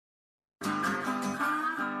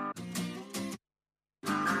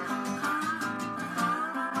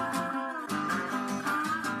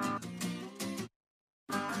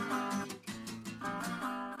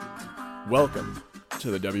Welcome to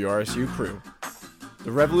the WRSU Crew,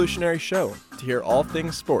 the revolutionary show to hear all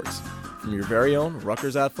things sports, from your very own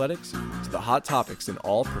Rutgers athletics to the hot topics in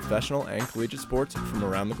all professional and collegiate sports from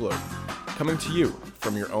around the globe, coming to you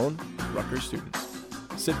from your own Rutgers students.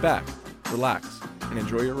 Sit back, relax, and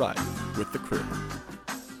enjoy your ride with the Crew.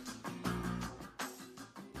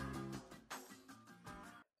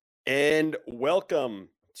 And welcome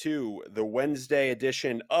to the Wednesday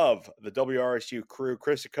edition of the WRSU Crew.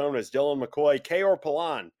 Chris Tsakonas, Dylan McCoy, Keyur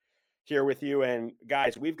Palan here with you. And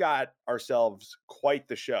guys, we've got ourselves quite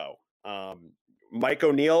the show. Mike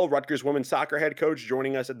O'Neill, Rutgers women's soccer head coach,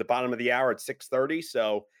 joining us at the bottom of the hour at 6:30.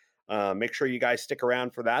 So make sure you guys stick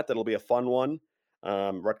around for that. That'll be a fun one.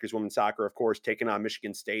 Rutgers women's soccer, of course, taking on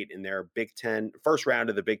Michigan State in their Big Ten, first round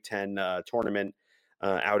of the Big Ten tournament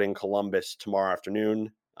out in Columbus tomorrow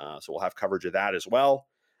afternoon. So we'll have coverage of that as well.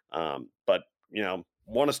 But,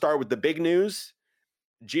 want to start with the big news.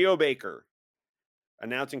 Geo Baker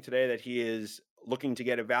announcing today that he is looking to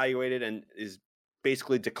get evaluated and is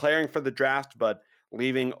basically declaring for the draft, but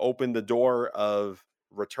leaving open the door of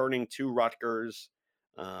returning to Rutgers,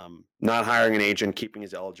 not hiring an agent, keeping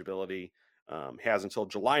his eligibility. Has until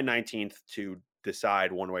July 19th to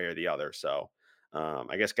decide one way or the other. So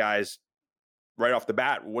I guess, guys, right off the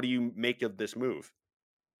bat, what do you make of this move?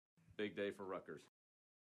 Big day for Rutgers.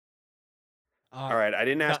 All right, I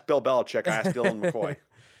didn't ask Bill Belichick. I asked Dylan McCoy.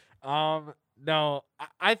 No,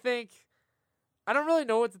 I think I don't really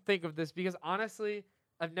know what to think of this because honestly,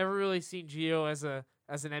 I've never really seen Geo as an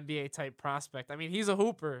NBA type prospect. I mean, he's a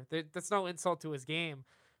hooper. That's no insult to his game,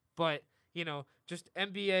 but just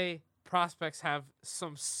NBA prospects have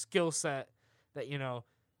some skill set that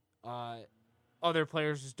other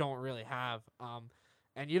players just don't really have.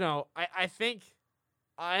 I think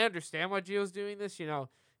I understand why Geo's doing this.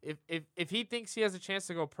 If he thinks he has a chance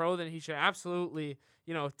to go pro, then he should absolutely,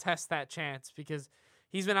 test that chance because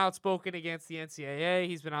he's been outspoken against the NCAA.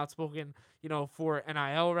 He's been outspoken, for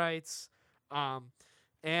NIL rights.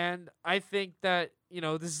 And I think that,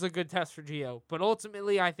 this is a good test for Geo. But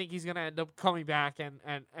ultimately, I think he's going to end up coming back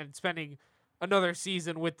and spending another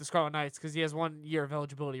season with the Scarlet Knights because he has 1 year of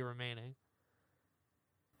eligibility remaining.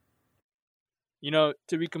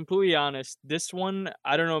 To be completely honest, this one,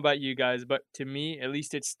 I don't know about you guys, but to me, at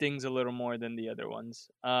least it stings a little more than the other ones.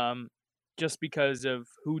 Just because of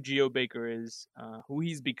who Geo Baker is, who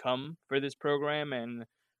he's become for this program. And,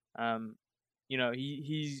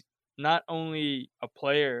 he's not only a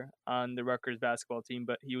player on the Rutgers basketball team,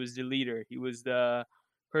 but he was the leader. He was the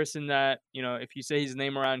person that, if you say his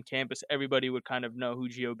name around campus, everybody would kind of know who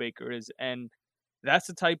Geo Baker is. And that's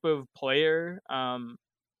the type of player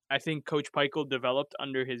I think Coach Peichel developed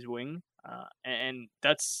under his wing, and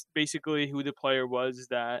that's basically who the player was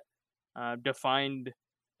that defined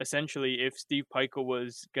essentially if Steve Peichel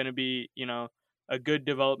was going to be, a good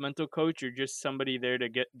developmental coach or just somebody there to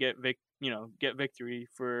get victory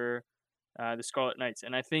for the Scarlet Knights.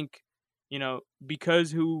 And I think,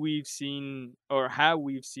 because who we've seen or how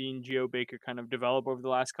we've seen Geo Baker kind of develop over the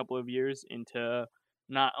last couple of years into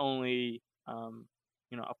not only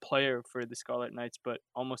a player for the Scarlet Knights, but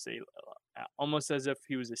almost as if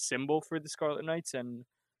he was a symbol for the Scarlet Knights. And,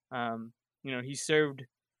 he served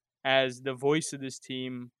as the voice of this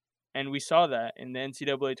team. And we saw that in the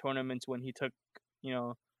NCAA tournaments when he took,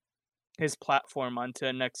 his platform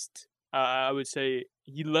onto next, I would say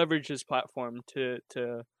he leveraged his platform to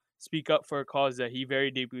speak up for a cause that he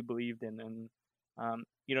very deeply believed in.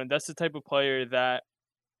 And, that's the type of player that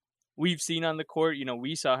we've seen on the court.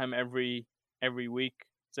 We saw him every week,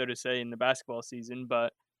 so to say, in the basketball season,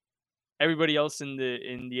 but everybody else in the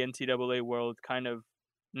NCAA world kind of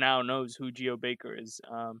now knows who Geo Baker is.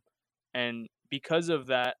 And because of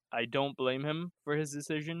that, I don't blame him for his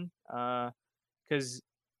decision. Because,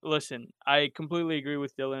 listen, I completely agree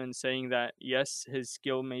with Dylan in saying that, yes, his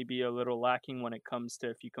skill may be a little lacking when it comes to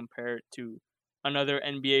if you compare it to another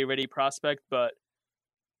NBA-ready prospect, but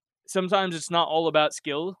sometimes it's not all about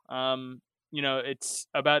skill. It's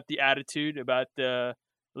about the attitude, about the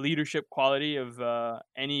leadership quality of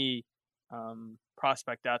any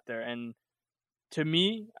prospect out there. And to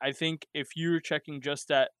me, I think if you're checking just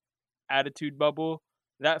that attitude bubble,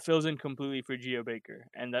 that fills in completely for Geo Baker.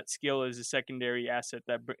 And that skill is a secondary asset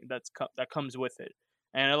that comes with it.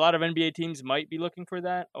 And a lot of NBA teams might be looking for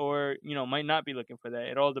that or, might not be looking for that.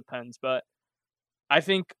 It all depends. But I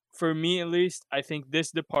think, for me at least, I think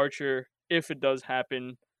this departure, if it does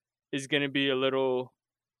happen, is going to be a little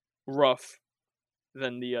rough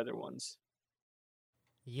than the other ones.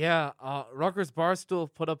 Yeah, Rutgers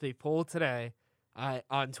Barstool put up a poll today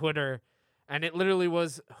on Twitter, and it literally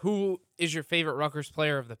was, who is your favorite Rutgers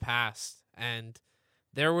player of the past? And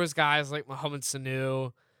there was guys like Mohamed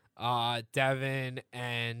Sanu, Devin,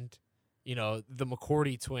 and, the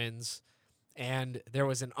McCourty twins. And there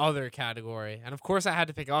was an other category. And of course I had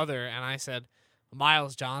to pick other, and I said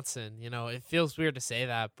Miles Johnson. It feels weird to say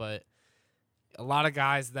that, but a lot of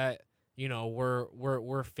guys that,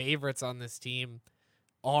 were favorites on this team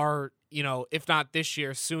are, if not this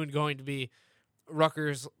year, soon going to be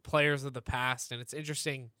Rutgers players of the past. And it's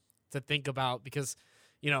interesting to think about because,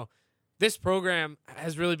 this program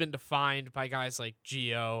has really been defined by guys like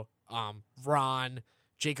Geo, Ron,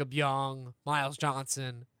 Jacob Young, Miles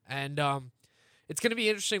Johnson. And it's going to be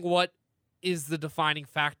interesting what is the defining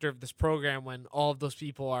factor of this program when all of those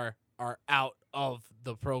people are out of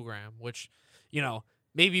the program, which,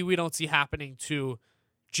 maybe we don't see happening to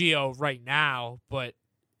Geo right now, but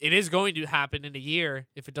it is going to happen in a year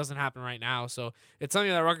if it doesn't happen right now. So it's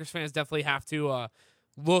something that Rutgers fans definitely have to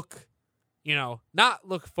not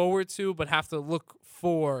look forward to, but have to look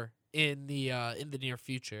for in the near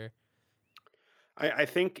future. I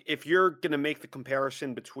think if you're going to make the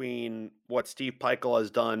comparison between what Steve Peichel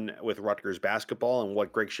has done with Rutgers basketball and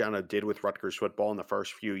what Greg Schiano did with Rutgers football in the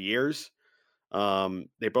first few years,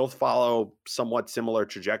 they both follow somewhat similar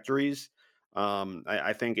trajectories.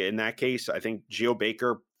 I think in that case, I think Geo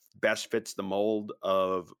Baker best fits the mold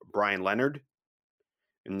of Brian Leonard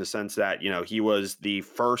in the sense that, he was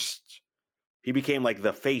he became like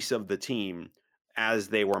the face of the team as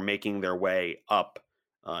they were making their way up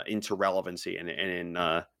into relevancy and in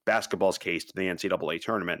basketball's case to the NCAA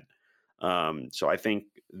tournament. So I think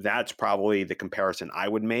that's probably the comparison I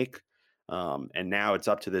would make. And now it's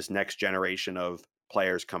up to this next generation of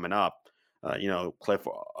players coming up, Cliff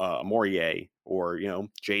Morier or,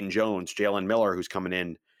 Jaden Jones, Jalen Miller, who's coming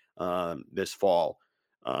in this fall.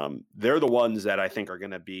 They're the ones that I think are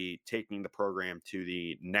going to be taking the program to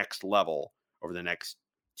the next level over the next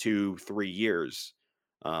 2-3 years.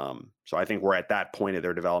 So I think we're at that point of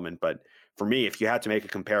their development. But for me, if you had to make a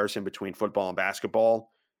comparison between football and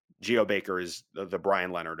basketball, Geo Baker is the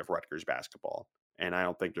Brian Leonard of Rutgers basketball. And I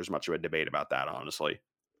don't think there's much of a debate about that, honestly.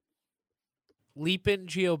 Leapin'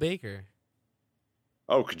 Geo Baker.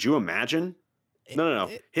 Oh, could you imagine? No.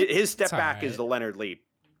 His step back right. is the Leonard leap,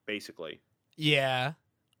 basically. Yeah,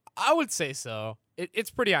 I would say so.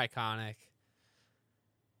 It's pretty iconic.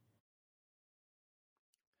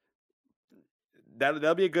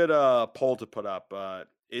 That'll be a good poll to put up.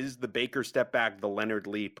 Is the Baker step back the Leonard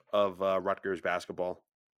leap of Rutgers basketball?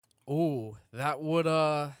 Ooh, that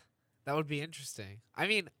would be interesting. I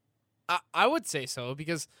mean, I would say so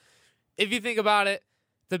because if you think about it,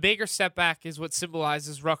 the Baker step back is what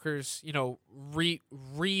symbolizes Rutgers,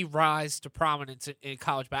 re-rise to prominence in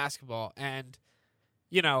college basketball, and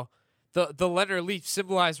the Leonard leap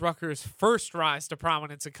symbolized Rutgers' first rise to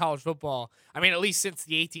prominence in college football. I mean, at least since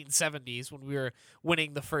the 1870s when we were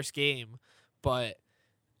winning the first game. But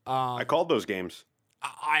I called those games.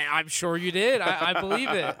 I'm sure you did. I believe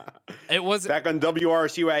it. It was back on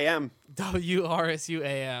WRSU AM. WRSU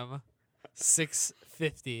AM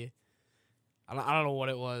 650. I don't know what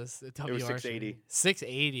it was. It was 680.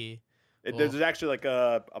 680. There's actually like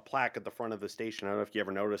a plaque at the front of the station. I don't know if you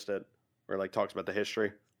ever noticed it, where it like talks about the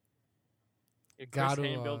history. Chris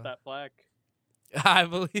hand built that plaque. I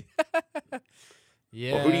believe.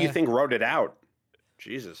 Yeah. Well, who do you think wrote it out?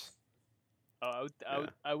 Jesus. Oh,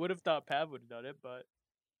 I would have thought Pav would have done it, but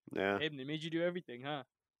yeah, hey, they made you do everything, huh?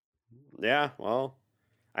 Yeah. Well,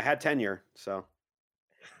 I had tenure, so.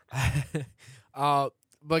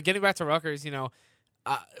 But getting back to Rutgers,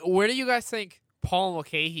 where do you guys think Paul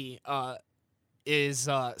Mulcahy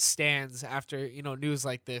stands after news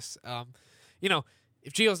like this?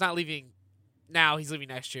 If Geo's not leaving now, he's leaving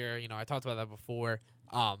next year. I talked about that before.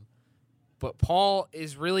 But Paul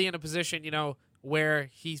is really in a position, where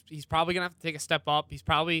he's probably gonna have to take a step up. He's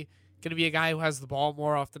probably gonna be a guy who has the ball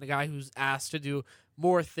more often, a guy who's asked to do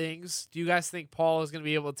more things. Do you guys think Paul is gonna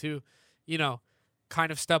be able to,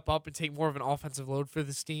 kind of step up and take more of an offensive load for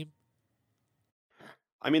this team?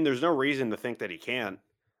 I mean, there's no reason to think that he can't.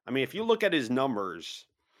 I mean, if you look at his numbers,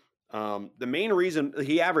 the main reason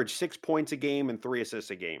he averaged 6 points a game and 3 assists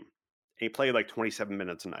a game. He played like 27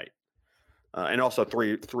 minutes a night, and also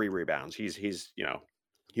three rebounds. He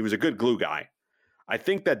was a good glue guy. I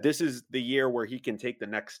think that this is the year where he can take the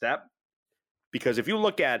next step, because if you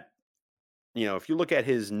look at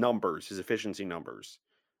his numbers, his efficiency numbers,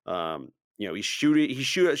 he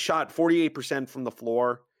shot 48% from the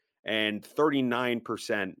floor and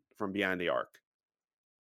 39% from behind the arc.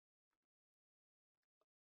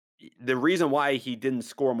 The reason why he didn't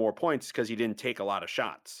score more points is because he didn't take a lot of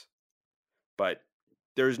shots. But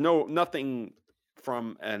there's nothing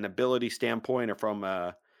from an ability standpoint or from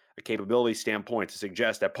a a capability standpoint to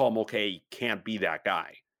suggest that Paul Mulcahy can't be that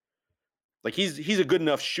guy. Like he's a good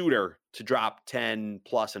enough shooter to drop 10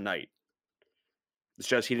 plus a night. It's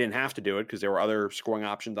just he didn't have to do it because there were other scoring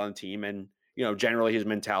options on the team. And, generally his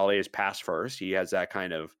mentality is pass first. He has that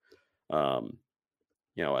kind of, a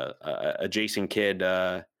Jason Kidd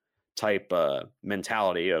type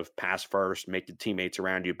mentality of pass first, make the teammates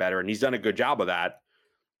around you better. And he's done a good job of that.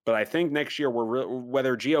 But I think next year,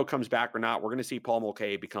 whether Geo comes back or not, we're going to see Paul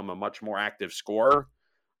Mulcahy become a much more active scorer,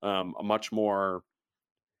 a much more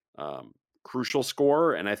crucial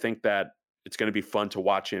scorer. And I think that it's going to be fun to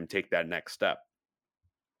watch him take that next step.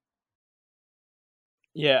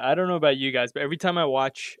 Yeah, I don't know about you guys, but every time I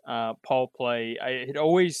watch Paul play, it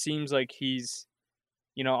always seems like he's,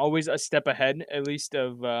 always a step ahead, at least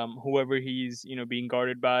of whoever he's, being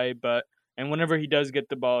guarded by. And whenever he does get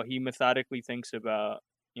the ball, he methodically thinks about,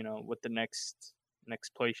 what the next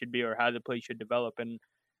play should be or how the play should develop. And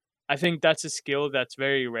I think that's a skill that's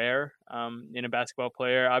very rare in a basketball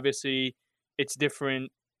player. Obviously, it's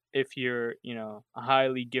different if you're,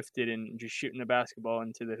 highly gifted in just shooting the basketball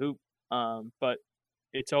into the hoop. But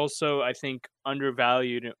it's also, I think,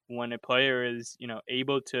 undervalued when a player is,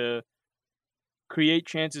 able to create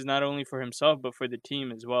chances not only for himself but for the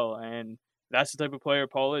team as well. And that's the type of player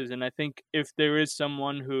Paul is. And I think if there is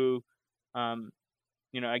someone who,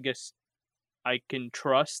 I guess I can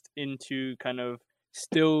trust into kind of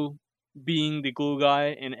still being the glue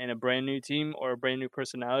guy in a brand new team or a brand new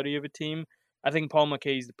personality of a team, I think Paul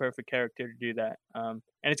McCoy is the perfect character to do that. And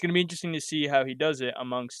it's going to be interesting to see how he does it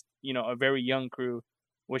amongst, a very young crew,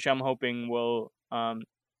 which I'm hoping will,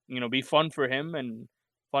 be fun for him and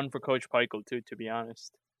fun for Coach Peichel too, to be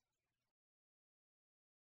honest.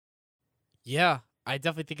 Yeah, I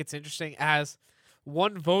definitely think it's interesting. As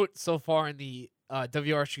one vote so far in the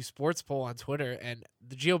WRSU Sports poll on Twitter, and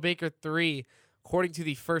the Geo Baker 3, according to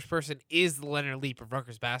the first person, is the Leonard Leap of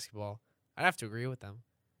Rutgers basketball. I'd have to agree with them.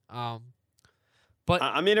 But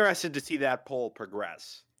I'm interested to see that poll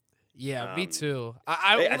progress. Yeah, me too.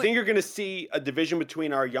 I think you're going to see a division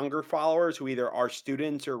between our younger followers who either are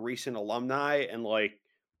students or recent alumni and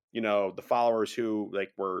the followers who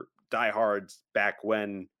were diehards back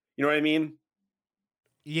when, you know what I mean?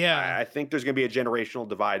 Yeah. I think there's going to be a generational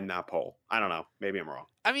divide in that poll. I don't know. Maybe I'm wrong.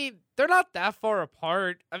 I mean, they're not that far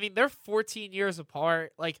apart. I mean, they're 14 years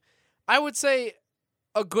apart. I would say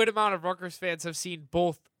a good amount of Rutgers fans have seen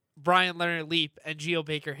both Brian Leonard Leap and Geo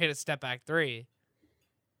Baker hit a step back 3.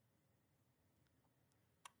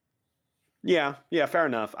 Yeah, fair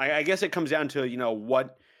enough. I guess it comes down to,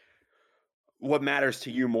 what matters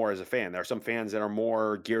to you more as a fan. There are some fans that are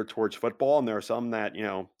more geared towards football, and there are some that,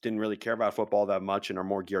 didn't really care about football that much and are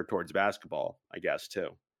more geared towards basketball, I guess, too.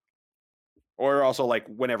 Or also,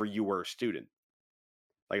 whenever you were a student.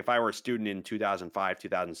 If I were a student in 2005,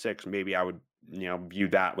 2006, maybe I would, view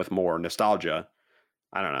that with more nostalgia.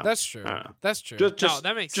 I don't know. That's true. That's true. Just,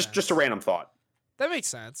 that makes sense. Just a random thought. That makes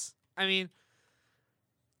sense. I mean,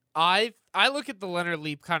 I look at the Leonard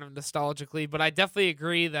Leap kind of nostalgically, but I definitely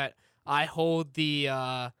agree that I hold the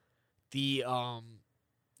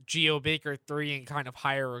Geo Baker 3 in kind of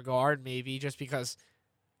higher regard, maybe just because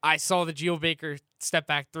I saw the Geo Baker step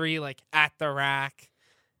back 3 at the rack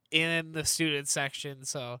in the student section.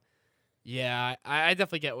 So yeah, I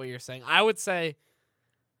definitely get what you're saying. I would say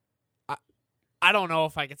I don't know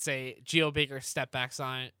if I could say Geo Baker step back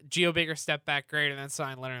great and then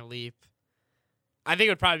sign Leonard Leap. I think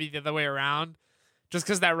it would probably be the other way around, just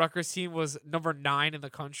because that Rutgers team was number 9 in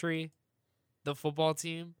the country, the football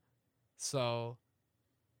team. So,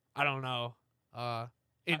 I don't know.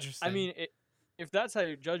 Interesting. I mean, if that's how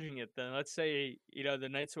you're judging it, then let's say, the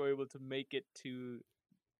Knights were able to make it to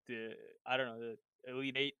the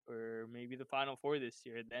Elite 8 or maybe the Final 4 this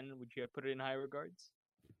year, then would you put it in high regards?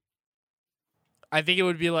 I think it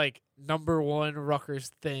would be number 1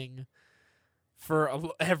 Rutgers thing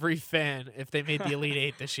for every fan if they made the Elite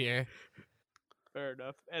 8 this year. Fair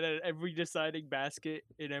enough. And then every deciding basket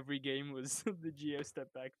in every game was the Geo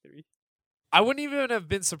step back 3. I wouldn't even have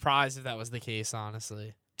been surprised if that was the case,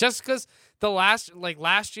 honestly. Just because the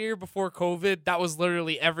last year before COVID, that was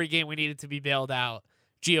literally every game we needed to be bailed out.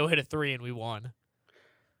 Geo hit a 3 and we won.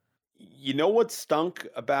 You know what stunk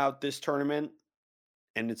about this tournament?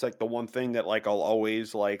 And it's the one thing that I'll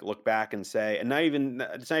always look back and say, and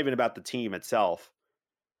it's not even about the team itself.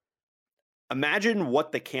 Imagine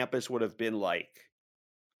what the campus would have been like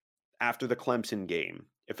after the Clemson game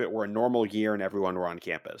if it were a normal year and everyone were on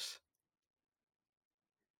campus.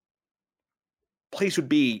 Place would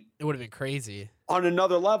be... It would have been crazy. On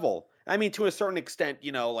another level. I mean, to a certain extent,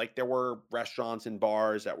 there were restaurants and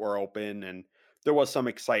bars that were open and there was some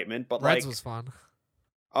excitement, but Reds was fun.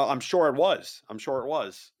 I'm sure it was. I'm sure it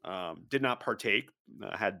was. Did not partake.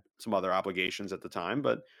 Had some other obligations at the time,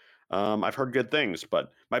 but I've heard good things.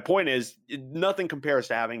 But my point is, nothing compares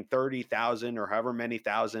to having 30,000 or however many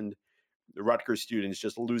thousand Rutgers students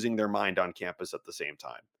just losing their mind on campus at the same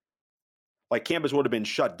time. Like campus would have been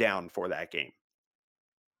shut down for that game.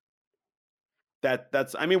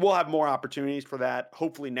 That's. I mean, we'll have more opportunities for that.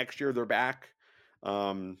 Hopefully next year they're back.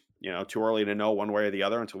 Too early to know one way or the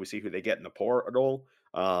other until we see who they get in the portal.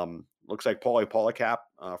 Looks like Paulie Polacap,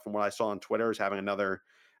 from what I saw on Twitter, is having another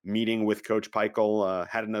meeting with Coach Peichel.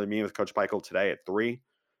 Had another meeting with Coach Peichel today at 3.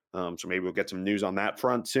 So maybe we'll get some news on that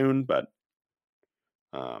front soon. But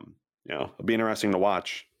it'll be interesting to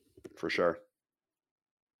watch for sure.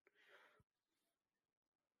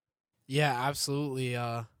 Yeah, absolutely.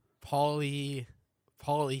 Paulie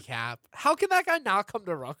Cap. How can that guy not come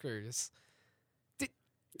to Rutgers?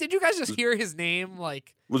 Did you guys just hear his name?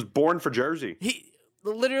 Like, was born for Jersey. He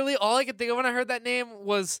literally, all I could think of when I heard that name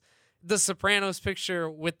was the Sopranos picture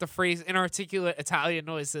with the phrase inarticulate Italian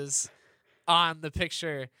noises on the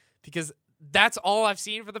picture, because that's all I've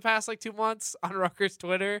seen for the past 2 months on Rutgers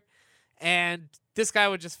Twitter, and this guy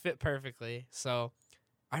would just fit perfectly. So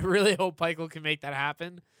I really hope Peichel can make that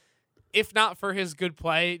happen. If not for his good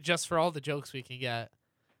play, just for all the jokes we can get.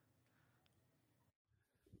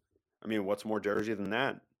 I mean, what's more Jersey than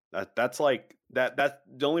that? That's like that. That's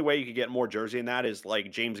the only way you could get more Jersey in that is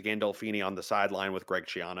like James Gandolfini on the sideline with Greg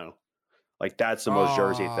Schiano. Like that's the most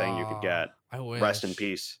Jersey thing you could get. I wish. Rest in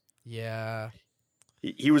peace. Yeah.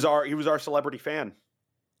 He was our celebrity fan.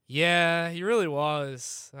 Yeah, he really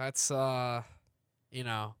was. That's Yeah.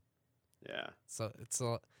 So it's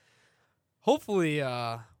hopefully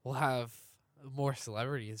we'll have more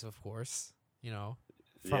celebrities, of course,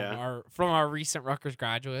 from our recent Rutgers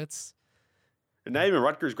graduates. And not even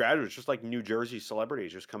Rutgers graduates, just like New Jersey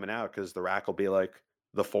celebrities just coming out, because the Rack will be like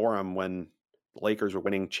the forum when the Lakers are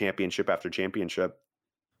winning championship after championship.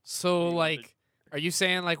 So are you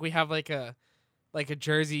saying we have like a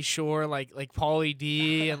Jersey Shore like Paulie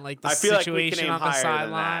D and the situation on the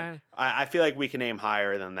sideline? I feel like we can aim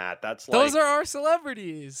higher than that. Those are our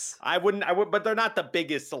celebrities. I would, but they're not the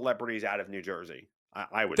biggest celebrities out of New Jersey.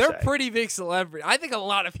 I would say they're pretty big celebrities. I think a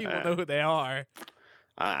lot of people know who they are.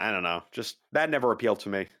 I don't know. Just that never appealed to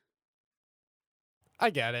me.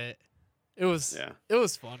 I get it. It was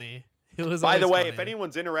funny. It was. By the way, funny. If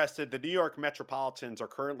anyone's interested, the New York Metropolitans are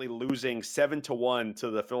currently losing 7-1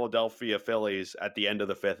 to the Philadelphia Phillies at the end of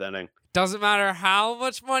the 5th inning. Doesn't matter how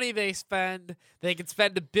much money they spend. They can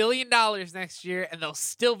spend $1 billion next year, and they'll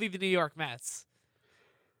still be the New York Mets.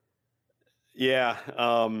 Yeah.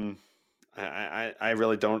 I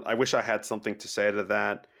really don't. I wish I had something to say to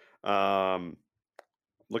that.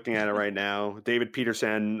 Looking at it right now, David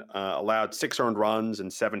Peterson allowed 6 earned runs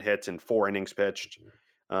and 7 hits in 4 innings pitched,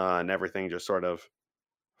 and everything just sort of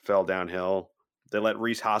fell downhill. They let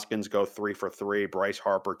Reese Hoskins go 3 for 3, Bryce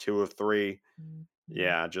Harper 2 of 3.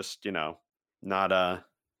 Yeah, just not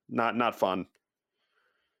fun.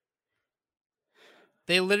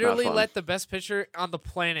 They literally let the best pitcher on the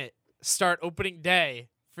planet start opening day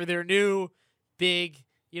for their new big,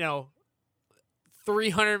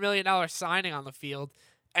 $300 million signing on the field.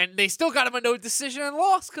 And they still got him a no decision and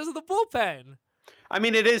lost because of the bullpen. I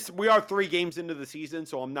mean, we are 3 games into the season,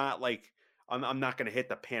 so I'm not I'm not going to hit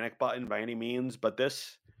the panic button by any means, but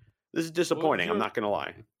this is disappointing. I'm not going to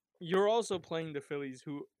lie. You're also playing the Phillies,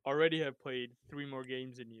 who already have played 3 more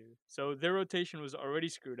games than you. So their rotation was already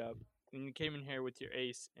screwed up, and you came in here with your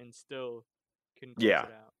ace and still couldn't close it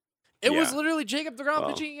out. It was literally Jacob deGrom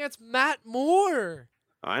pitching against Matt Moore.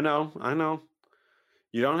 I know.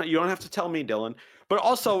 You don't have to tell me, Dylan. But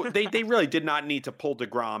also, they really did not need to pull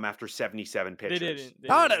deGrom after 77 pitches. They didn't.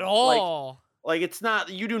 Not at all. It's not.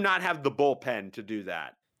 You do not have the bullpen to do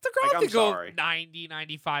that. deGrom could go 90,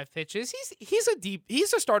 95 pitches.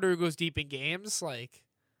 He's a starter who goes deep in games.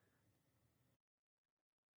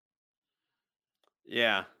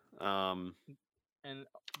 Yeah. And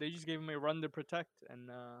they just gave him a run to protect, and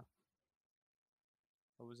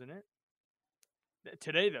what wasn't it?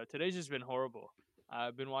 Today's just been horrible.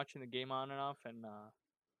 I've been watching the game on and off, and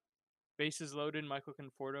bases loaded, Michael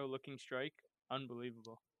Conforto looking strike.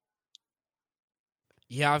 Unbelievable.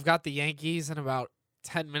 Yeah, I've got the Yankees in about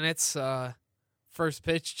 10 minutes. First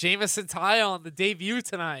pitch, Jameson Taillon on the debut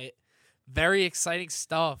tonight. Very exciting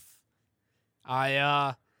stuff.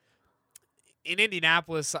 In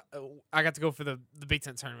Indianapolis, I got to go for the Big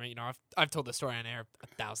Ten tournament. I've told the story on air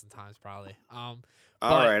 1,000 times probably. All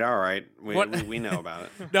right. We know about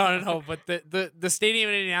it. No. But the stadium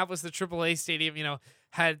in Indianapolis, the AAA stadium,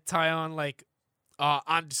 had Taillon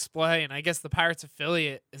on display, and I guess the Pirates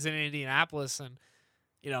affiliate is in Indianapolis, and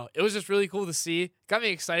it was just really cool to see. Got me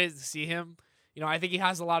excited to see him. I think he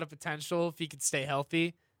has a lot of potential if he could stay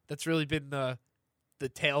healthy. That's really been the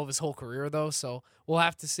tale of his whole career, though. So we'll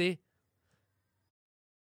have to see.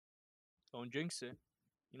 Don't jinx it.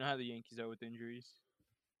 You know how the Yankees are with injuries.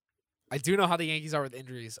 I do know how the Yankees are with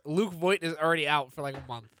injuries. Luke Voit is already out for like a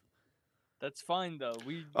month. That's fine though.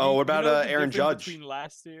 What about we know the Aaron difference Judge? between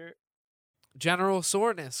last year, General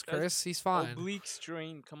soreness, Chris. He's fine. oblique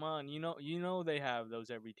strain. Come on, you know they have those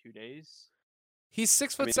every 2 days. He's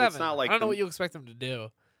 6'7". It's not like I don't know what you expect him to do.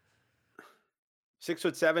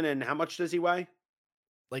 6'7", and how much does he weigh?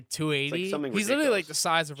 Like 280. something He's literally like ridiculous. the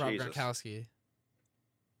size of Rob Jesus. Gronkowski.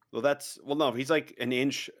 Well, no, he's like an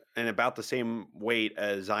inch and about the same weight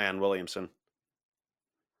as Zion Williamson.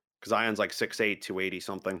 Because Zion's like 6'8", 280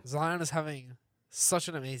 something. Zion is having such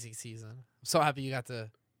an amazing season. I'm so happy you got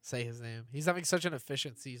to say his name. He's having such an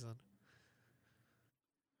efficient season.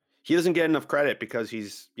 He doesn't get enough credit because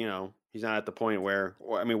he's not at the point where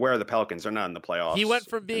are the Pelicans? They're not in the playoffs. He went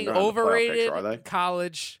from and being they're not in the playoff overrated picture, are they? in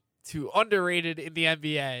college to underrated in the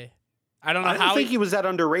NBA. I don't know I don't how think he was that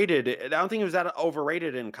underrated. I don't think he was that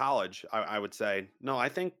overrated in college, I would say. No, I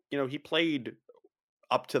think, he played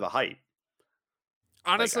up to the hype.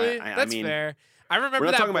 honestly, I that's mean, fair. I remember we're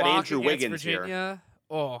not that talking about block Andrew against Wiggins here. Virginia.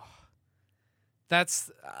 Oh,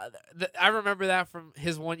 that's I remember that from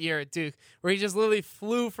his 1 year at Duke, where he just literally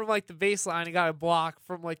flew from like the baseline and got a block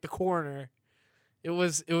from like the corner. It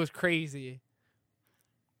was crazy.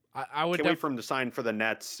 I would Can't wait for him to sign for the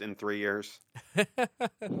Nets in 3 years.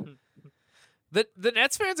 The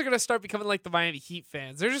Nets fans are gonna start becoming like the Miami Heat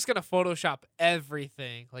fans. They're just gonna Photoshop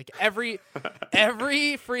everything. Like every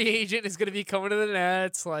free agent is gonna be coming to the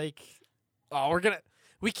Nets. Like, oh,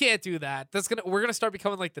 we can't do that. We're gonna start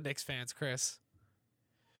becoming like the Knicks fans, Chris.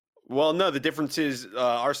 Well, no, the difference is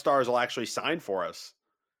our stars will actually sign for us.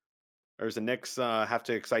 Whereas the Knicks have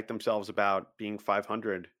to excite themselves about being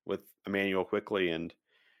 500 with Emmanuel Quickley and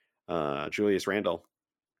Julius Randle.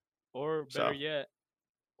 Or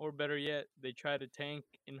better yet, they try to tank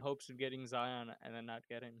in hopes of getting Zion and then not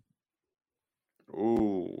get him.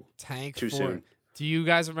 Ooh, Tank too for. soon. Do you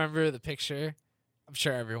guys remember the picture? I'm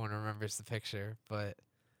sure everyone remembers the picture, but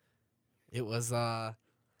it was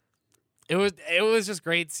just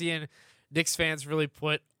great seeing Knicks fans really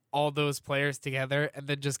put all those players together and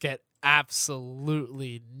then just get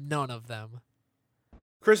absolutely none of them.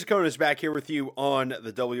 Chris Tsakonas is back here with you on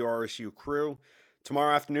the WRSU crew.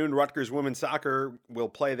 Tomorrow afternoon, Rutgers women's soccer will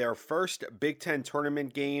play their first Big Ten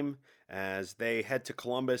tournament game as they head to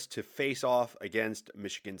Columbus to face off against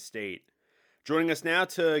Michigan State. Joining us now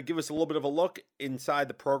to give us a little bit of a look inside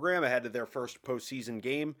the program ahead of their first postseason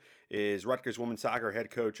game is Rutgers women's soccer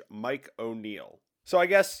head coach Mike O'Neill. So I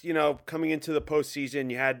guess, coming into the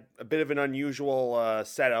postseason, you had a bit of an unusual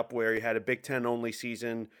setup where you had a Big Ten only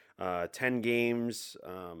season, 10 games,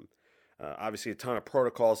 obviously a ton of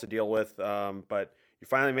protocols to deal with, but you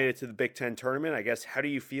finally made it to the Big Ten tournament. I guess, how do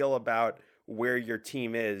you feel about where your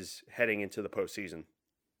team is heading into the postseason?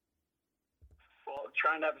 Well,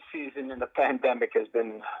 trying to have a season in the pandemic has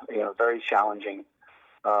been, very challenging.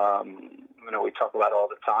 We talk about all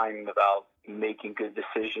the time about making good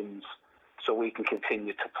decisions so we can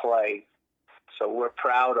continue to play. So we're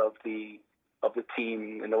proud of the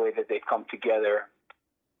team and the way that they've come together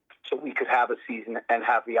so we could have a season and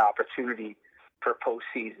have the opportunity for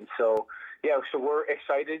postseason. So we're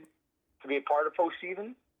excited to be a part of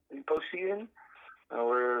postseason. It's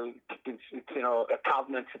a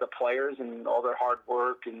compliment to the players and all their hard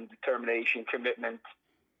work and determination, commitment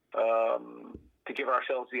to give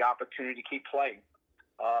ourselves the opportunity to keep playing.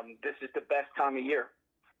 This is the best time of year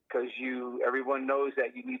because everyone knows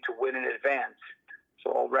that you need to win in advance.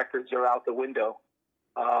 So all records are out the window.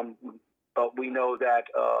 But we know that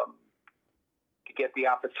to get the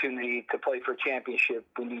opportunity to play for a championship,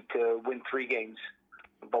 we need to win 3 games.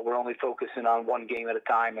 But we're only focusing on 1 game at a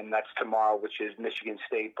time, and that's tomorrow, which is Michigan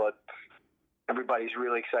State. But everybody's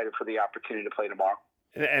really excited for the opportunity to play tomorrow.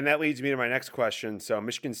 And that leads me to my next question. So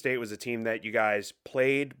Michigan State was a team that you guys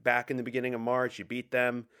played back in the beginning of March. You beat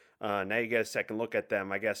them. Now you get a second look at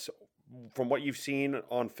them. I guess from what you've seen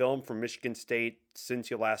on film from Michigan State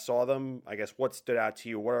since you last saw them, I guess what stood out to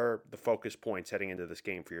you? What are the focus points heading into this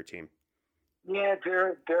game for your team? Yeah,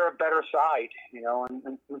 they're a better side,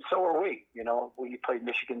 and so are we. We played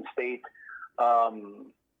Michigan State 3-1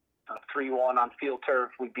 on field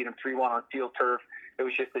turf. We beat them 3-1 on field turf. It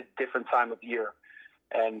was just a different time of year.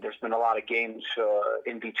 And there's been a lot of games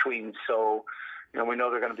in between. So, we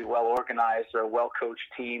know they're going to be well organized. They're a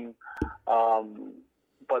well-coached team.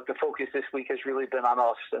 But the focus this week has really been on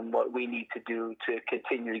us and what we need to do to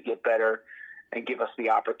continue to get better and give us the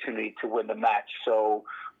opportunity to win the match. So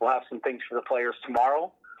we'll have some things for the players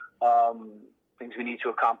tomorrow, things we need to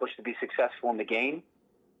accomplish to be successful in the game.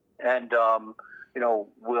 And, but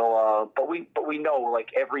we know, like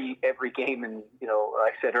every game, and,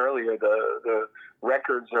 like I said earlier, the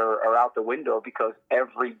records are out the window because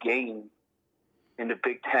every game in the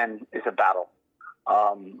Big Ten is a battle.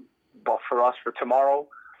 But for us, for tomorrow,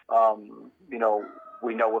 we know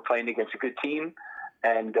we're playing against a good team,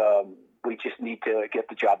 and we just need to get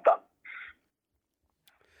the job done.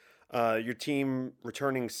 Your team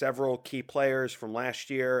returning several key players from last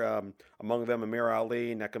year, among them Amir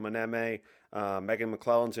Ali, Nneka Onyenwere, Megan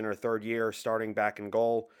McClellan's in her third year, starting back in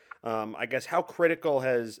goal. I guess how critical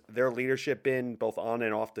has their leadership been both on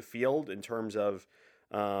and off the field in terms of,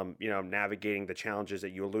 navigating the challenges that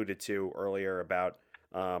you alluded to earlier about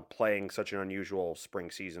playing such an unusual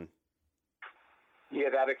spring season? Yeah,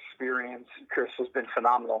 that experience, Chris, has been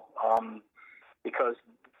phenomenal because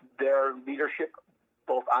their leadership,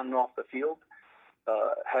 both on and off the field,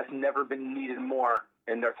 has never been needed more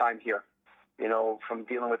in their time here. From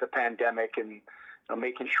dealing with the pandemic and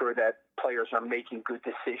making sure that players are making good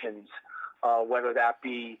decisions, whether that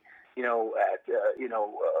be at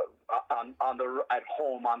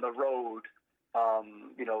home, on the road.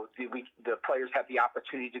 The players have the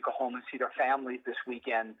opportunity to go home and see their families this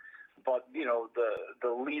weekend, but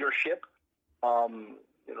the leadership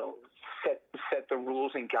set the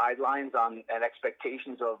rules and guidelines and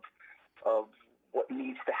expectations of what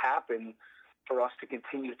needs to happen for us to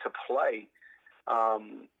continue to play.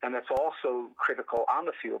 And that's also critical on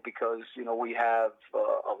the field because, we have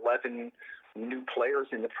 11 new players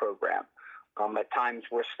in the program. At times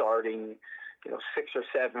we're starting, 6 or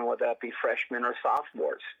 7, whether that be freshmen or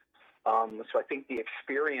sophomores. So I think the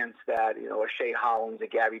experience that, a Shea Hollins, a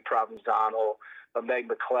Gabby Provenzano, a Meg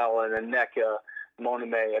McClellan, a Nneka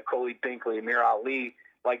Onyenwere, a Coley Binkley, Amir Ali,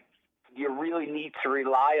 you really need to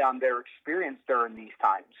rely on their experience during these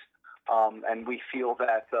times. And we feel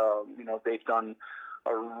that, they've done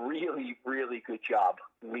a really, really good job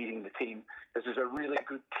leading the team because there's a really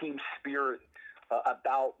good team spirit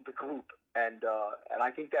about the group. And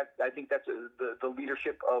I think that's the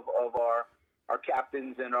leadership of our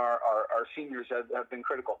captains and our seniors have been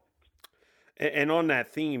critical. And on that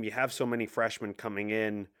theme, you have so many freshmen coming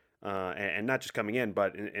in, and not just coming in,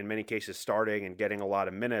 but in many cases starting and getting a lot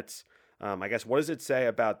of minutes. I guess, what does it say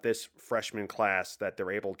about this freshman class that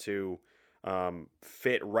they're able to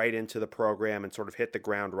fit right into the program and sort of hit the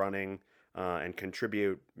ground running and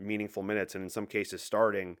contribute meaningful minutes, and in some cases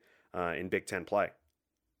starting in Big Ten play?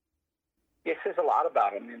 It says a lot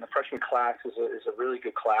about them. I mean, the freshman class is a really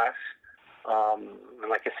good class. And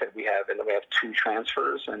like I said, we have 2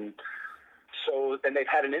 transfers, and they've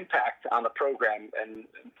had an impact on the program.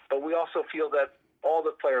 But we also feel that all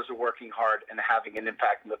the players are working hard and having an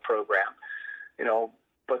impact in the program.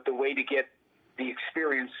 But the way to get the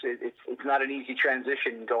experience, it's not an easy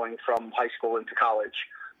transition going from high school into college.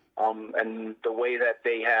 And the way that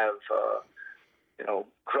they have,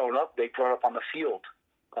 grown up, they've grown up on the field,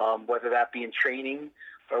 whether that be in training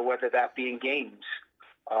or whether that be in games.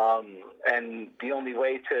 And the only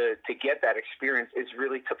way to get that experience is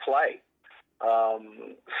really to play.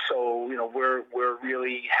 So we're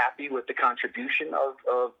really happy with the contribution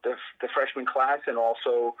of the freshman class and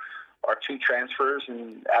also our 2 transfers,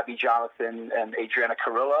 and Abby Jonathan and Adriana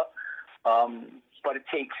Carilla. But it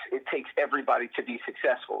takes everybody to be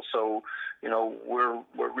successful. So we're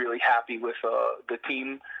really happy with the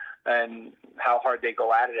team and how hard they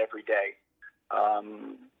go at it every day.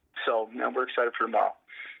 So we're excited for tomorrow.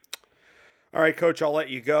 All right, Coach, I'll let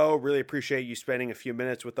you go. Really appreciate you spending a few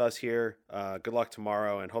minutes with us here. Good luck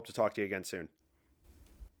tomorrow, and hope to talk to you again soon.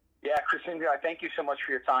 Yeah, Chris, I thank you so much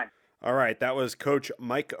for your time. All right, that was Coach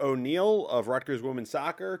Mike O'Neill of Rutgers Women's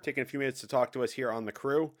Soccer, taking a few minutes to talk to us here on The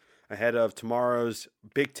Crew ahead of tomorrow's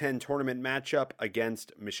Big Ten tournament matchup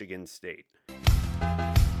against Michigan State.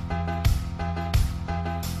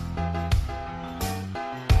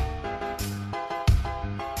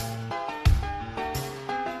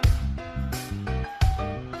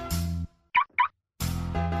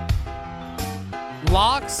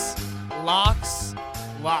 Locks.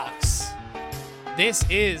 This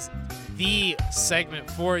is the segment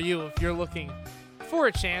for you if you're looking for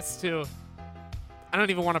a chance to, I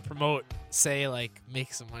don't even want to promote, say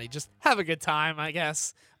make some money, just have a good time, I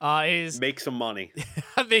guess. Make some money.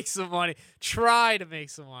 Make some money. Try to make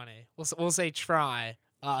some money. We'll say try.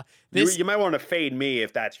 You might want to fade me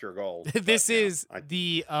if that's your goal. This is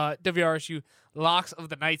the WRSU Locks of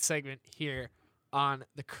the Night segment here on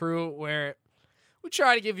The Crew, where we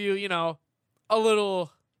try to give you, a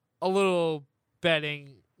little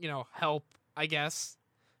betting, help I guess.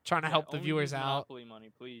 Trying to Yeah, help the only viewers use out. Monopoly money,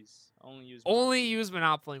 please. Only use Only Monopoly. use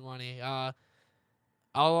Monopoly money.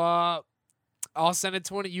 I'll send it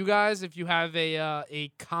to one of you guys if you have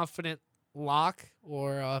a confident lock,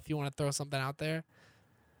 or if you want to throw something out there.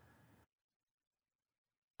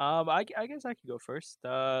 I guess I could go first.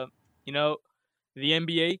 You know, the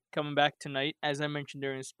NBA coming back tonight, as I mentioned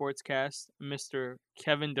during the sportscast. Mr.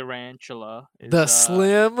 Kevin Durantula The is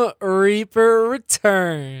Slim Reaper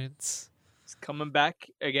returns. coming back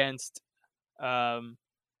against the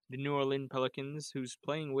New Orleans Pelicans, who's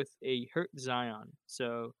playing with a hurt Zion.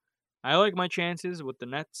 So I like my chances with the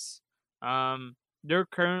Nets. They're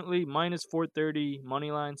currently minus 430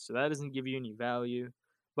 money line, so that doesn't give you any value.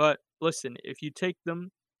 But listen, if you take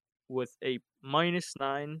them with a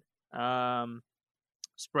 -9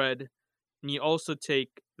 spread, and you also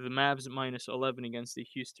take the Mavs at -11 against the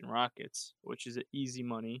Houston Rockets, which is an easy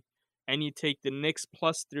money, and you take the Knicks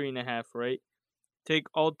plus 3.5, right? Take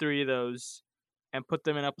all three of those and put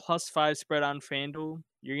them in a +5 spread on FanDuel,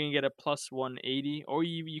 you're gonna get a +180, or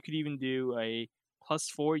you could even do a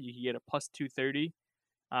 +4. You could get a +230,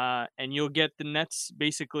 and you'll get the Nets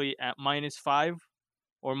basically at -5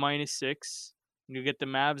 or -6. You'll get the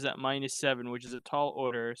Mavs at -7, which is a tall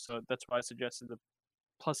order, so that's why I suggested the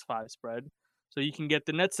 +5 spread. So you can get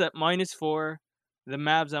the Nets at -4, the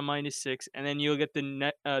Mavs at -6, and then you'll get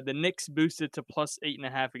the Knicks boosted to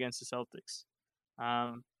 +8.5 against the Celtics.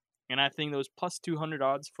 And I think those +200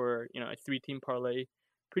 odds for a 3-team parlay,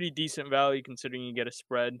 pretty decent value considering you get a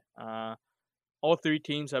spread. All three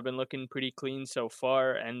teams have been looking pretty clean so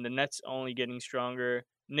far, and the Nets only getting stronger.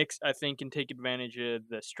 Knicks, I think, can take advantage of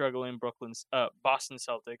the struggling Boston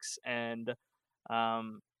Celtics, and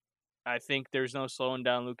I think there's no slowing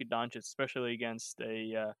down Luka Doncic, especially against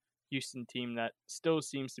a Houston team that still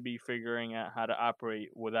seems to be figuring out how to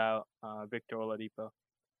operate without Victor Oladipo.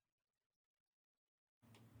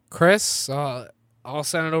 Chris, I'll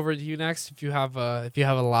send it over to you next if you have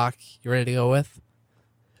a lock you're ready to go with.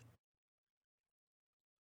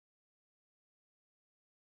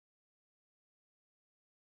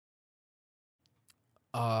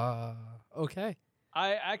 Okay.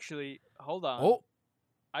 I actually hold on. Oh,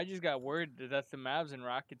 I just got word that the Mavs and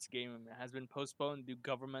Rockets game has been postponed due to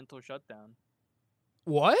governmental shutdown.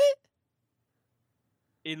 what?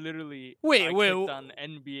 It literally. Wait, I wait. clicked on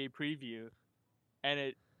NBA preview,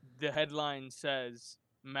 and the headline says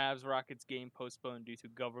Mavs Rockets game postponed due to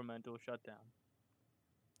governmental shutdown.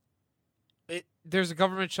 There's a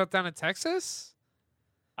government shutdown in Texas?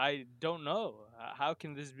 I don't know. How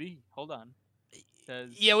can this be? Hold on.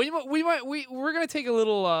 Yeah, we're gonna take a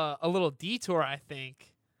little detour. I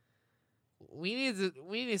think we need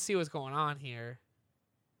to see what's going on here.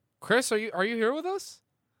 Chris, are you here with us?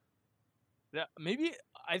 Yeah, maybe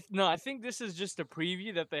I think this is just a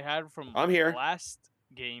preview that they had from I'm here. the last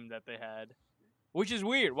game that they had, which is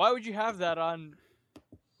weird. Why would you have that on?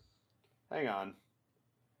 Hang on.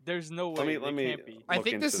 There's no way. Let me can't be. I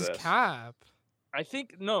think this is cap. I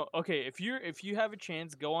think no. Okay, if you have a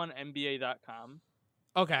chance, go on NBA.com.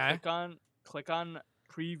 Okay. Click on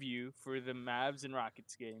preview for the Mavs and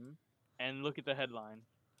Rockets game, and look at the headline.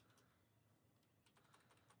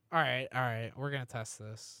 All right. We're gonna test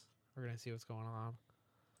this. We're gonna see what's going on.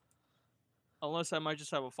 Unless I might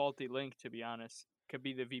just have a faulty link, to be honest. Could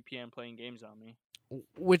be the VPN playing games on me.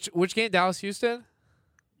 Which game? Dallas, Houston?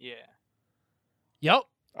 Yeah. Yep.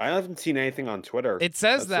 I haven't seen anything on Twitter. It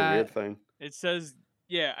says That's that. a weird thing. It says,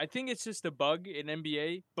 yeah, I think it's just a bug in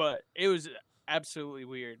NBA, but it was absolutely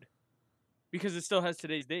weird. Because it still has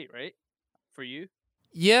today's date, right? For you?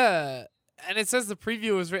 Yeah, and it says the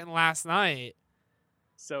preview was written last night.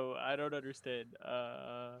 So I don't understand.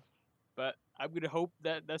 But I'm going to hope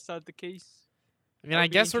that that's not the case. I mean, I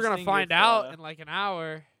guess we're going to find out in like an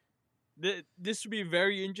hour. This would be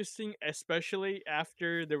very interesting, especially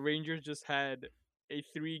after the Rangers just had a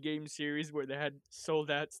 3-game series where they had sold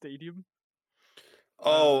out stadium.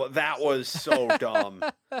 Oh, that was so dumb.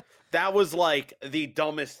 That was like the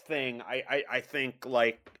dumbest thing. I think,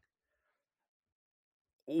 like,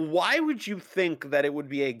 why would you think that it would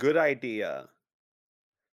be a good idea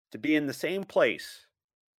to be in the same place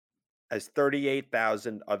as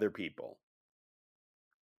 38,000 other people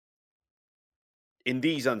in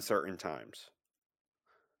these uncertain times?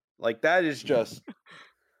 Like, that is just,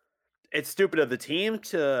 it's stupid of the team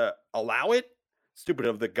to allow it. Stupid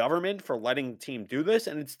of the government for letting the team do this,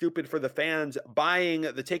 and it's stupid for the fans buying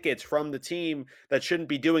the tickets from the team that shouldn't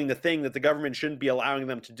be doing the thing that the government shouldn't be allowing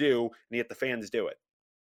them to do, and yet the fans do it.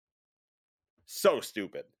 So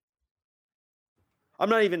stupid. I'm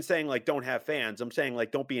not even saying, like, don't have fans. I'm saying,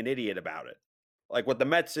 like, don't be an idiot about it. Like, what the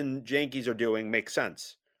Mets and Yankees are doing makes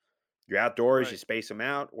sense. You're outdoors, Right. you space them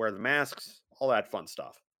out, wear the masks, all that fun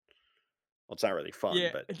stuff. Well, it's not really fun, Yeah,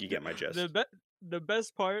 but you get my gist. the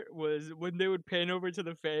best part was when they would pan over to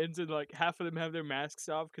the fans and like half of them have their masks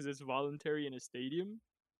off because it's voluntary in a stadium.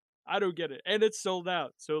 I don't get it, and it's sold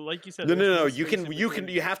out. So, like you said, No, there's no, no. no You space can, in you can,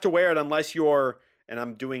 between. you have to wear it unless you're, and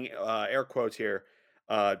I'm doing air quotes here,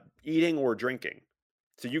 eating or drinking.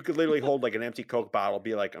 So you could literally hold like an empty Coke bottle,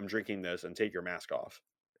 be like, "I'm drinking this," and take your mask off.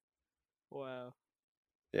 Wow.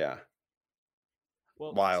 Yeah,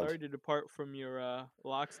 Well, wild. sorry to depart from your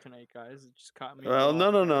locks tonight, guys. It just caught me. Well,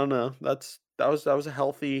 no. That was a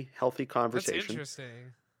healthy That's conversation.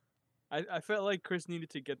 interesting. I felt like Chris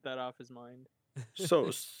needed to get that off his mind. So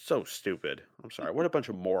stupid. I'm sorry. What a bunch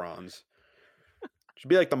of morons. Should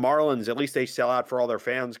be like the Marlins. At least they sell out for all their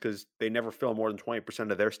fans because they never fill more than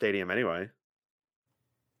 20% of their stadium anyway.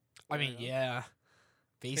 I mean, yeah,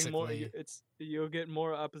 I think more, basically. you'll get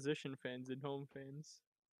more opposition fans than home fans.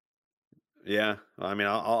 Yeah, I mean,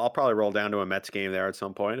 I'll probably roll down to a Mets game there at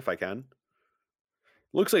some point if I can.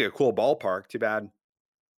 Looks like a cool ballpark. Too bad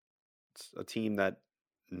it's a team that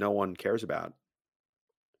no one cares about.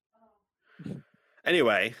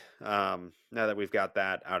 Anyway, now that we've got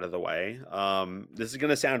that out of the way, this is going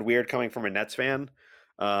to sound weird coming from a Nets fan,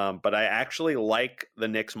 but I actually like the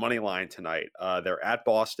Knicks money line tonight. They're at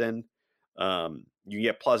Boston. You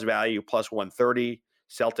get plus value, plus 130.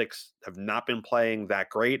 Celtics have not been playing that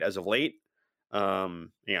great as of late.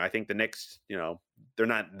 I think the Knicks, they're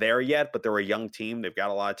not there yet, but they're a young team. They've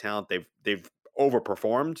got a lot of talent. They've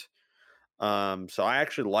overperformed. So I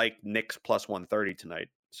actually like Knicks plus 130 tonight.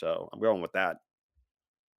 So I'm going with that.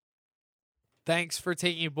 Thanks for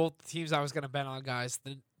taking both the teams I was going to bet on, guys.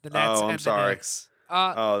 The Nets I'm and sorry. the Knicks.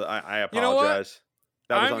 I apologize. You know what? That was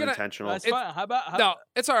I'm gonna- unintentional. That's fine. How about No,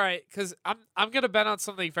 it's all right because I'm going to bet on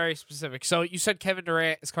something very specific. So you said Kevin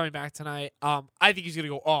Durant is coming back tonight. I think he's going to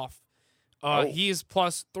go off. He's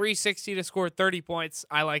plus 360 to score 30 points.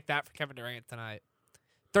 I like that for Kevin Durant tonight.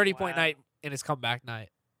 30-point night in his comeback night.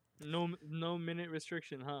 No minute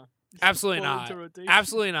restriction, huh? Absolutely Fall not. into rotation.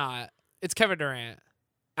 Absolutely not. It's Kevin Durant.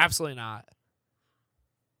 Absolutely not.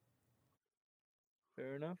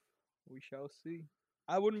 Fair enough. We shall see.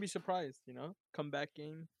 I wouldn't be surprised, comeback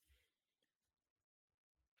game.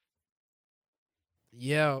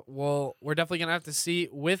 Yeah, well, we're definitely going to have to see.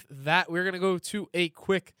 With that, we're going to go to a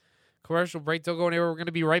quick commercial break. Don't go anywhere. We're going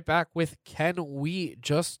to be right back with Can We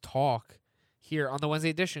Just Talk here on the Wednesday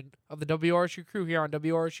edition of the WRSU Crew here on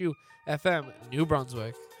WRSU FM New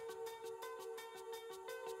Brunswick.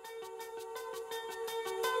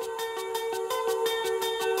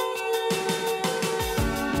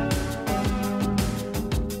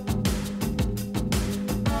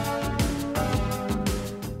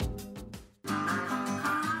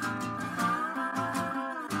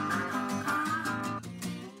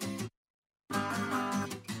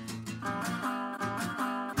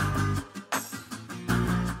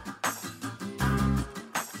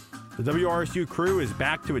 The WRSU Crew is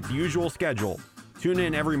back to its usual schedule. Tune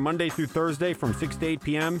in every Monday through Thursday from 6 to 8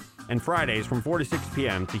 p.m. and Fridays from 4 to 6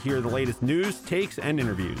 p.m. to hear the latest news, takes, and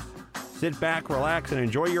interviews. Sit back, relax, and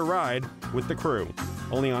enjoy your ride with the Crew.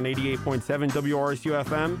 Only on 88.7 WRSU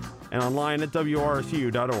FM and online at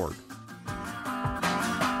WRSU.org.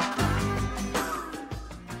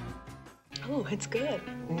 Oh, it's good.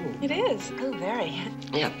 It is. Oh, very.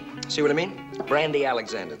 Yeah. See what I mean? Brandy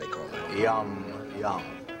Alexander, they call that. Yum, yum.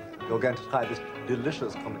 You're going to try this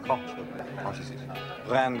delicious concoction, aren't you?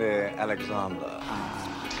 Brandy Alexander.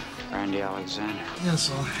 Brandy Alexander. Yes,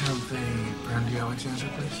 I'll have a Brandy Alexander,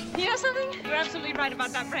 please. You know something? You're absolutely right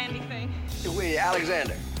about that brandy thing. We,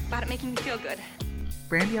 Alexander. About it making me feel good.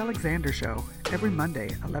 Brandy Alexander Show, every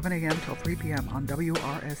Monday, 11 a.m. till 3 p.m. on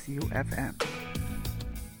WRSU FM.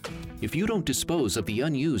 If you don't dispose of the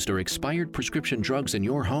unused or expired prescription drugs in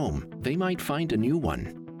your home, they might find a new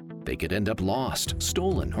one. They could end up lost,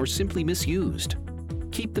 stolen, or simply misused.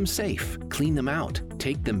 Keep them safe, clean them out,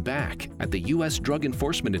 take them back at the U.S. Drug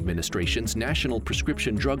Enforcement Administration's National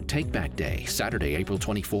Prescription Drug Take-Back Day, Saturday, April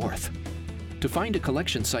 24th. To find a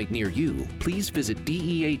collection site near you, please visit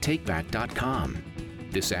DEATakeback.com.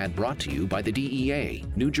 This ad brought to you by the DEA,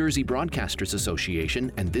 New Jersey Broadcasters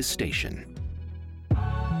Association, and this station.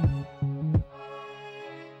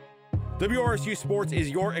 WRSU Sports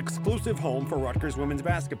is your exclusive home for Rutgers women's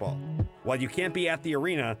basketball. While you can't be at the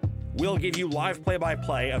arena, we'll give you live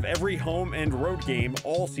play-by-play of every home and road game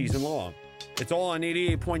all season long. It's all on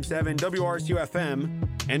 88.7 WRSU FM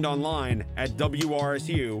and online at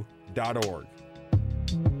WRSU.org.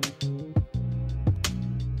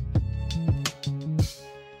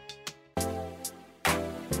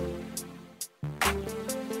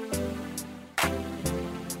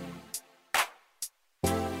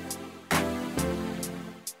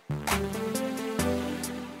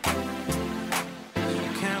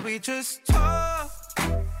 we just talk?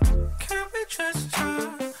 Can we just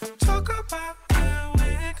talk about where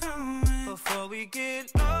we're going before we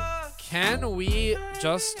get lost? Can we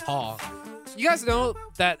just talk? You guys know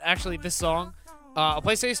that actually this song, a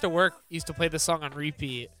place I used to work used to play this song on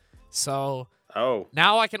repeat. So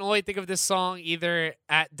now I can only think of this song either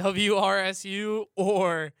at WRSU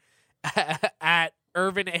or at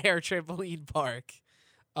Urban Air Trampoline Park.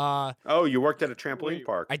 You worked at a trampoline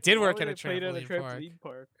park. I did work at a trampoline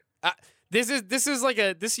park.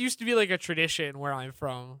 This used to be like a tradition where I'm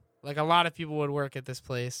from. Like a lot of people would work at this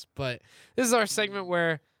place, but this is our segment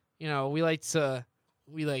where, you know, we like to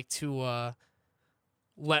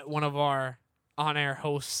let one of our on-air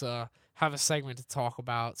hosts have a segment to talk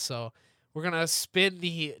about. So we're gonna spin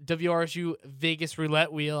the WRSU Vegas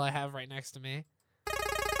roulette wheel I have right next to me.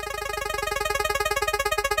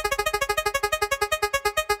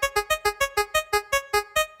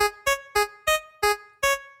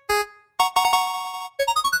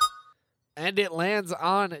 And it lands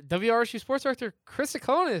on WRSU Sports Director Chris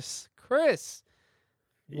Tsakonas. Chris,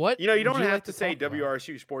 what? You know, you don't would have like to say talk about?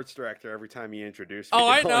 WRSU Sports Director every time you introduce me. Oh,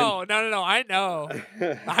 I Dylan. know. No. I know.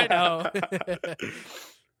 I know.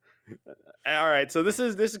 All right, so this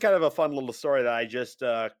is kind of a fun little story that I just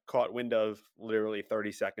caught wind of literally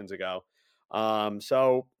 30 seconds ago.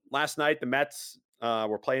 So last night the Mets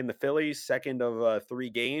were playing the Phillies, second of 3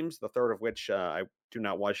 games, the third of which I do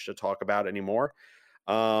not wish to talk about anymore.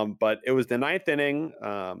 But it was the 9th inning,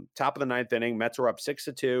 top of the 9th inning. Mets were up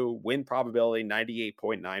 6-2, win probability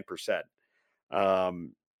 98.9%.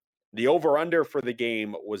 The over-under for the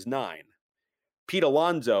game was 9. Pete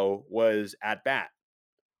Alonso was at bat.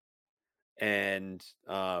 And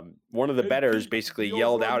one of the bettors basically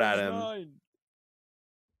yelled out at him. 9.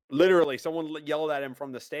 Literally, someone yelled at him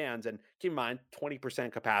from the stands. And keep in mind,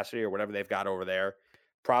 20% capacity or whatever they've got over there.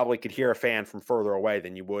 Probably could hear a fan from further away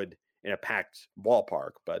than you would in a packed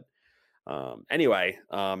ballpark. But anyway,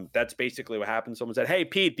 that's basically what happened. Someone said, "Hey,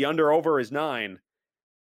 Pete, the under-over is 9."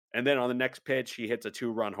 And then on the next pitch, he hits a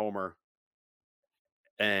 2-run homer.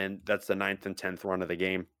 And that's the 9th and 10th run of the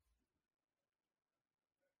game.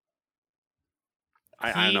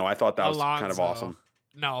 I don't know. I thought that was kind of awesome.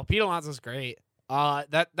 No, Pete Alonso's great.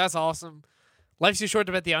 That's awesome. Life's too short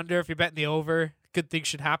to bet the under. If you're betting the over, good things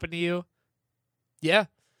should happen to you. Yeah.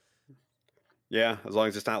 Yeah, as long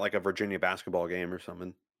as it's not like a Virginia basketball game or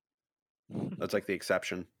something. That's like the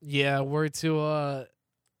exception. Yeah, we're to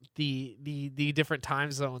the different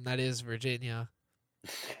time zone that is Virginia.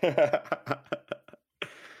 That's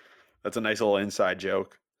a nice little inside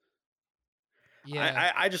joke.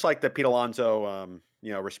 Yeah, I just like that Pete Alonso,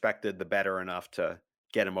 respected the better enough to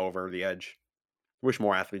get him over the edge. Wish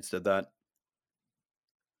more athletes did that.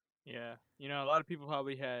 Yeah, a lot of people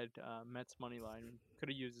probably had Mets money line. Could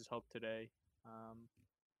have used his help today.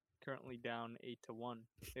 Currently down 8-1.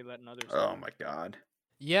 They let another. Oh my God.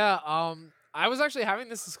 Yeah. I was actually having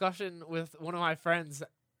this discussion with one of my friends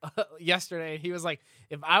yesterday. He was like,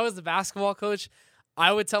 "If I was the basketball coach,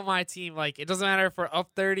 I would tell my team, like, it doesn't matter if we're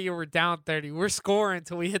up 30 or we're down 30. We're scoring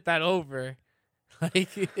until we hit that over."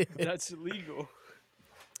 Like, that's illegal.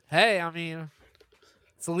 Hey, I mean,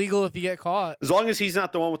 it's illegal if you get caught. As long as he's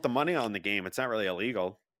not the one with the money on the game, it's not really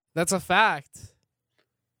illegal. That's a fact.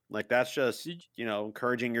 Like, that's just,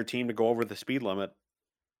 encouraging your team to go over the speed limit.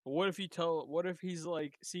 What if he's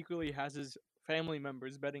like secretly has his family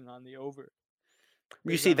members betting on the over?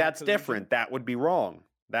 You see, that's different. That would be wrong.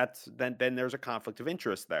 That's then there's a conflict of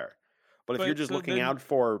interest there. But if you're just looking out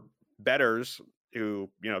for bettors who,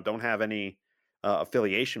 don't have any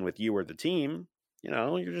affiliation with you or the team,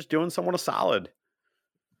 you're just doing someone a solid.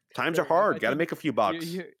 Times are hard. Got to make a few bucks.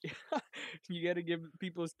 You got to give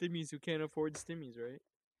people stimmies who can't afford stimmies, right?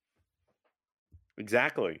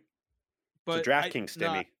 Exactly. But it's a DraftKings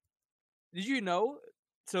stimmy. Did you know?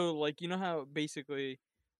 So, like, how basically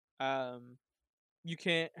you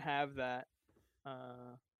can't have that,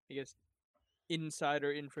 I guess,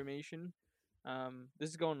 insider information. This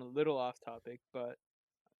is going a little off topic, but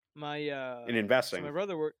in investing.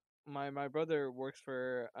 So my brother works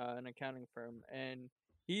for an accounting firm, and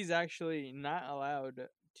he's actually not allowed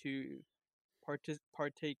to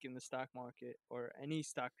partake in the stock market or any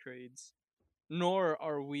stock trades, nor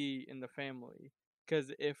are we in the family. Because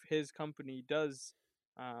if his company does,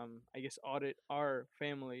 I guess, audit our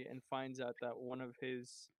family and finds out that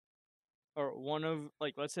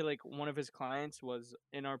let's say one of his clients was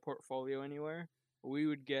in our portfolio anywhere, he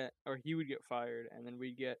would get fired, and then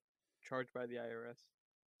we'd get charged by the IRS.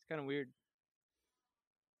 It's kind of weird.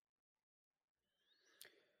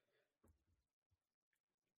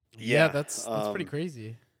 Yeah, that's pretty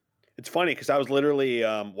crazy. It's funny because I was literally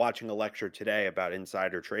watching a lecture today about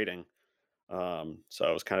insider trading. So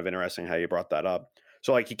it was kind of interesting how you brought that up.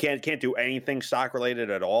 So like you can't do anything stock related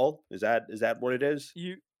at all. Is that what it is?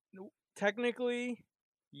 Technically,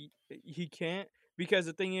 he can't, because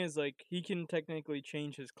the thing is, like, he can technically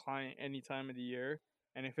change his client any time of the year,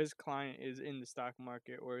 and if his client is in the stock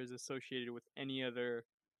market or is associated with any other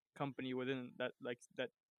company within that, like that,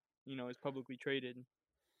 is publicly traded,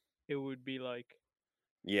 it would be like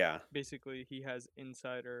Yeah. basically he has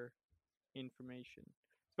insider information,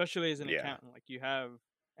 especially as an Yeah. accountant. Like, you have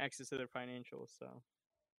access to their financials, so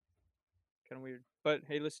kind of weird. But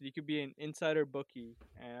hey, listen, you could be an insider bookie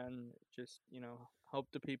and just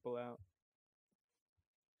help the people out.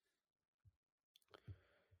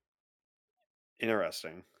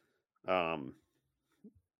 Interesting. Wow,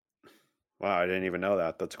 I didn't even know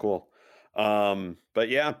that. That's cool. But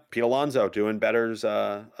yeah, Pete Alonso doing better's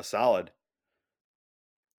a solid.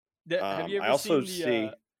 Have you I ever also seen the?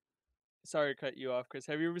 see. Sorry to cut you off, Chris.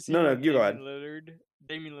 Have you ever No, seen no, when you go ahead.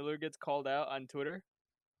 Damian Lillard gets called out on Twitter?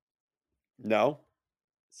 No.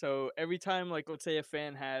 So every time, like, let's say a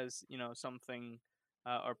fan has something,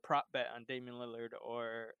 or prop bet on Damian Lillard,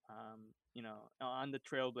 or on the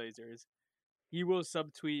Trailblazers, he will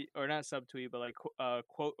subtweet, or not subtweet, but like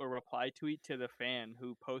quote or reply tweet to the fan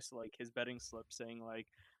who posts like his betting slip saying like,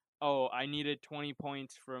 "Oh, I needed 20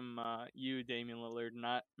 points from you, Damian Lillard,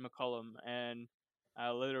 not McCollum." And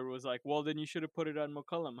Lillard was like, "Well, then you should have put it on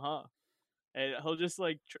McCollum, huh?" And he'll just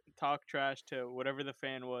like talk trash to whatever the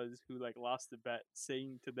fan was who like lost the bet,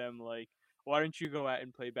 saying to them like, "Why don't you go out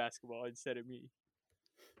and play basketball instead of me?"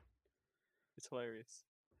 It's hilarious.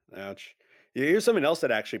 Ouch. Yeah, here's something else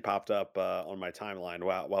that actually popped up on my timeline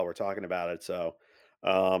while we're talking about it. So,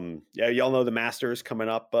 yeah, y'all know the Masters coming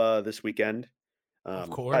up this weekend. Of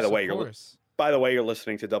By course, the way, of course. By the way, you're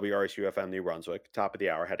listening to WRSU FM New Brunswick, top of the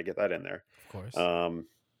hour. Had to get that in there. Of course.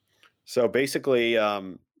 So basically,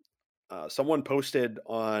 someone posted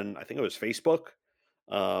on, I think it was Facebook,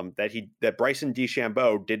 that Bryson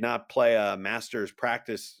DeChambeau did not play a Masters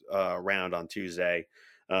practice round on Tuesday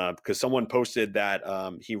because someone posted that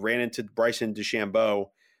he ran into Bryson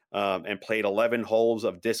DeChambeau and played 11 holes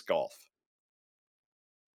of disc golf.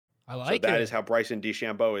 I like so it. that is how Bryson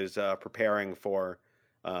DeChambeau is preparing for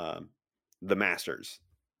the Masters.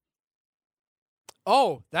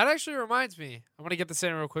 Oh, that actually reminds me. I'm going to get this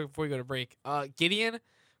in real quick before we go to break. Gideon,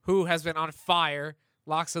 who has been on fire,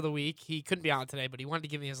 locks of the week. He couldn't be on today, but he wanted to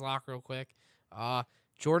give me his lock real quick.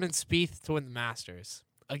 Jordan Spieth to win the Masters.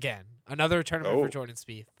 Again, another tournament for Jordan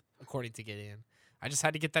Spieth, according to Gideon. I just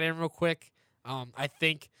had to get that in real quick. I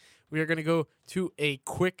think we are going to go to a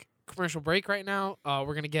quick commercial break right now.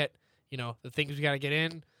 We're going to get, the things we got to get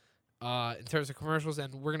in terms of commercials,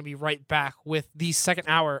 and we're going to be right back with the second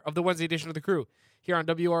hour of the Wednesday edition of The Crew here on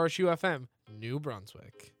WRSU FM, New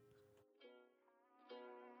Brunswick.